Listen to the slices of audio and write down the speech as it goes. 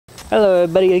Hello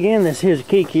everybody again, this here's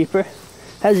Key Keeper.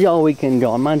 How's y'all weekend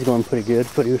going? Mine's going pretty good,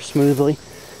 pretty smoothly.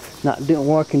 Not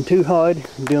working too hard,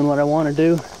 doing what I want to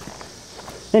do.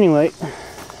 Anyway,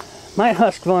 my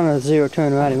Husqvarna zero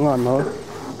turn riding lawnmower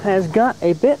has got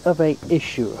a bit of a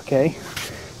issue, okay?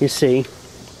 You see,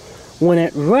 when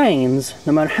it rains,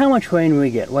 no matter how much rain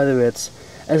we get, whether it's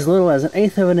as little as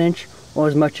 1/8 of an inch or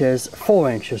as much as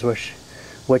 4 inches,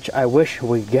 which I wish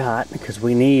we got because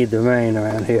we need the rain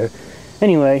around here.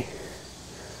 Anyway,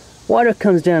 water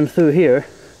comes down through here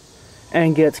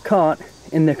and gets caught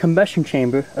in the combustion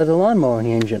chamber of the lawnmowing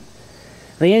engine.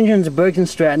 The engine's a Briggs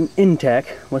 & Stratton Intech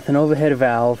with an overhead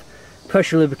valve,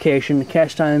 pressure lubrication,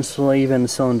 cast iron sleeve in the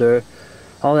cylinder,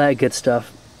 all that good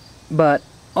stuff. But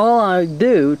all I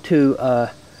do to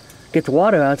get the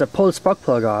water out is I pull the spark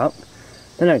plug out,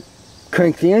 then I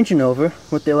crank the engine over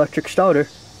with the electric starter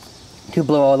to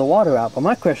blow all the water out. But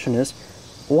my question is,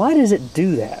 why does it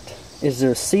do that? Is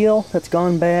there a seal that's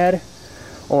gone bad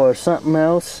or something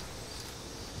else?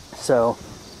 So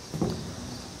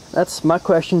that's my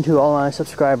question to all my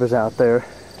subscribers out there.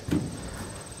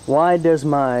 Why does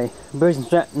my Briggs &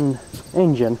 Stratton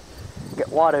engine get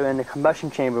water in the combustion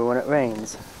chamber when it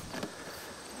rains?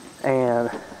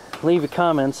 And leave your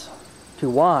comments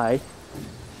to why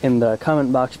in the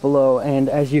comment box below. And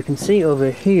as you can see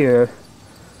over here,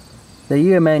 the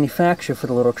year manufacture for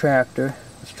the little tractor,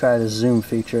 let's try the zoom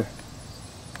feature.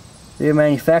 The year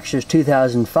manufacture is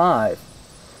 2005,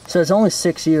 so it's only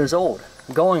 6 years old,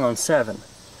 going on 7.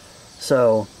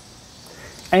 So,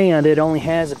 and it only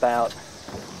has about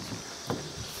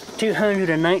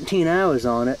 219 hours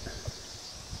on it.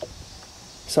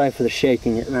 Sorry for the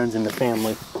shaking, it runs in the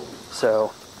family.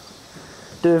 So,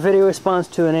 do a video response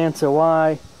to an answer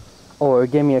why, or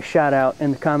give me a shout out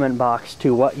in the comment box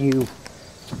to what you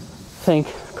think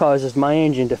causes my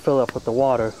engine to fill up with the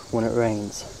water when it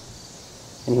rains.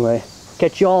 Anyway,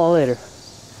 catch you all later.